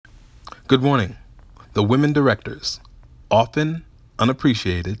Good morning. The women directors, often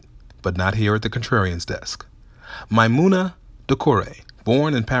unappreciated, but not here at the Contrarians desk. Maimouna Doucouré,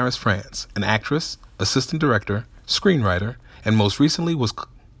 born in Paris, France, an actress, assistant director, screenwriter, and most recently was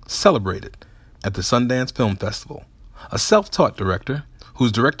celebrated at the Sundance Film Festival. A self-taught director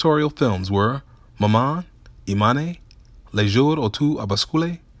whose directorial films were Maman, Imane, Les Jours où tout a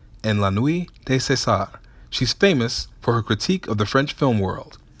basculé, and La Nuit de César. She's famous for her critique of the French film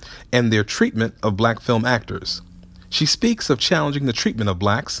world and their treatment of black film actors. She speaks of challenging the treatment of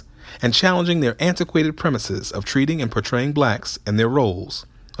blacks and challenging their antiquated premises of treating and portraying blacks and their roles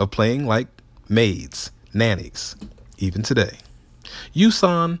of playing like maids, nannies, even today.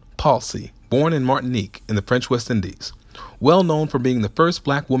 Youssane Palcy, born in Martinique in the French West Indies, well known for being the first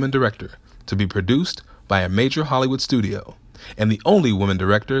black woman director to be produced by a major Hollywood studio and the only woman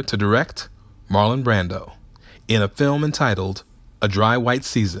director to direct Marlon Brando in a film entitled A Dry White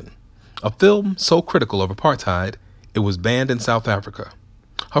Season, a film so critical of apartheid it was banned in South Africa.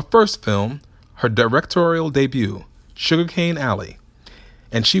 Her first film, her directorial debut, Sugarcane Alley,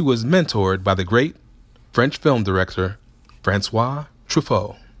 and she was mentored by the great French film director Francois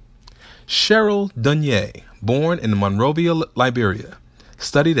Truffaut. Cheryl Dunye, born in Monrovia, Liberia,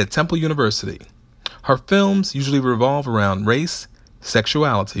 studied at Temple University. Her films usually revolve around race,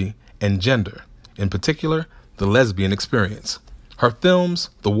 sexuality, and gender, in particular, the lesbian experience. Her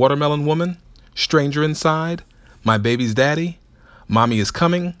films, The Watermelon Woman, Stranger Inside, My Baby's Daddy, Mommy is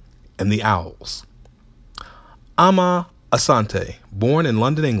Coming, and The Owls. Ama Asante, born in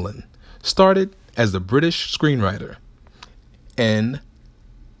London, England, started as a British screenwriter and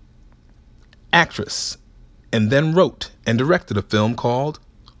actress, and then wrote and directed a film called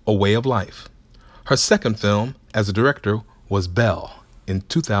A Way of Life. Her second film as a director was Belle in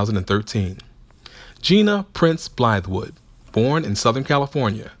 2013. Gina Prince Blythewood, born in Southern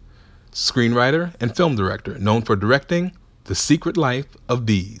California, screenwriter and film director known for directing The Secret Life of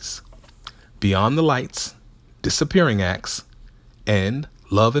Bees, Beyond the Lights, Disappearing Acts, and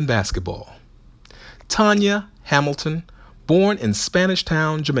Love and Basketball. Tanya Hamilton, born in Spanish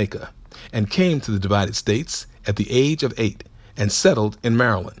Town, Jamaica, and came to the Divided States at the age of 8 and settled in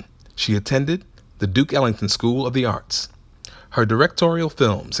Maryland. She attended the Duke Ellington School of the Arts. Her directorial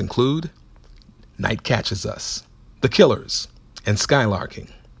films include Night Catches Us, The Killers, and Skylarking.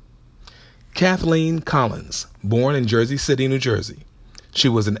 Kathleen Collins, born in Jersey City, New Jersey. She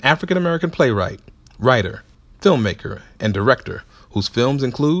was an African-American playwright, writer, filmmaker, and director whose films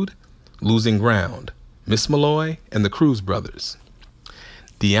include Losing Ground, Miss Malloy, and the Cruz Brothers.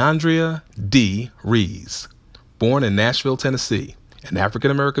 DeAndrea D. Rees, born in Nashville, Tennessee, an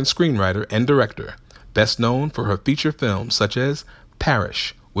African-American screenwriter and director, best known for her feature films such as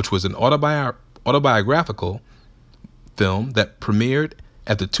Parish, which was an autobiographical film that premiered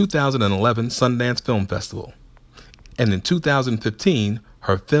at the 2011 Sundance Film Festival, and in 2015,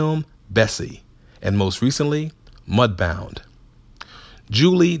 her film Bessie, and most recently, Mudbound.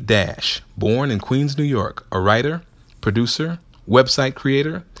 Julie Dash, born in Queens, New York, a writer, producer, website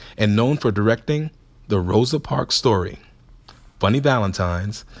creator, and known for directing The Rosa Parks Story, Funny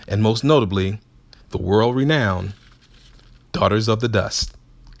Valentines, and most notably, the world-renowned Daughters of the Dust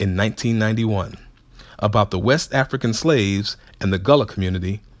in 1991, about the West African slaves and the Gullah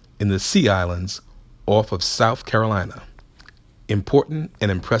community in the Sea Islands off of South Carolina. Important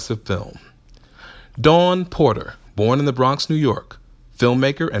and impressive film. Dawn Porter, born in the Bronx, New York,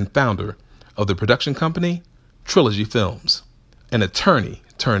 filmmaker and founder of the production company Trilogy Films, an attorney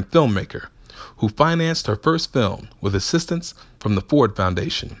turned filmmaker who financed her first film with assistance from the Ford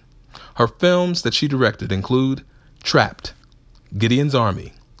Foundation. Her films that she directed include Trapped, Gideon's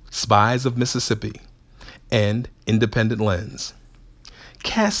Army, Spies of Mississippi, and Independent Lens.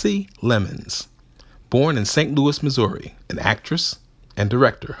 Cassie Lemons, born in St. Louis, Missouri, an actress and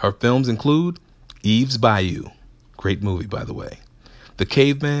director. Her films include Eve's Bayou, great movie by the way, The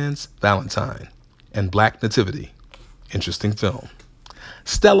Caveman's Valentine, and Black Nativity, interesting film.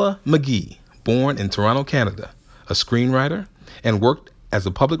 Stella McGee, born in Toronto, Canada, a screenwriter and worked as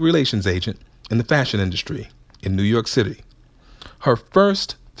a public relations agent in the fashion industry in New York City. Her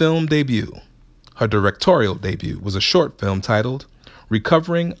first film debut, her directorial debut, was a short film titled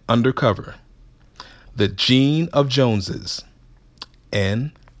Recovering Undercover, The Gene of Joneses,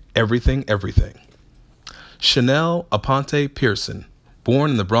 and Everything, Everything. Chanel Aponte Pearson,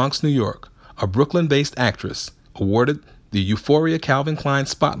 born in the Bronx, New York, a Brooklyn-based actress, awarded the Euphoria Calvin Klein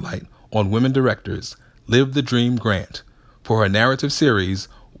Spotlight on Women Directors Live the Dream grant for her narrative series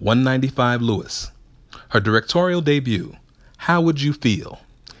 195 Lewis. Her directorial debut, How Would You Feel?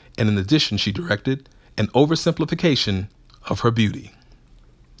 And in addition, she directed an oversimplification of her beauty.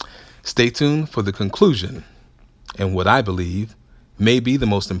 Stay tuned for the conclusion and what I believe may be the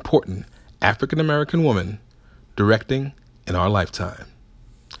most important African American woman directing in our lifetime.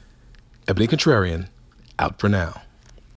 Ebony Contrarian, out for now.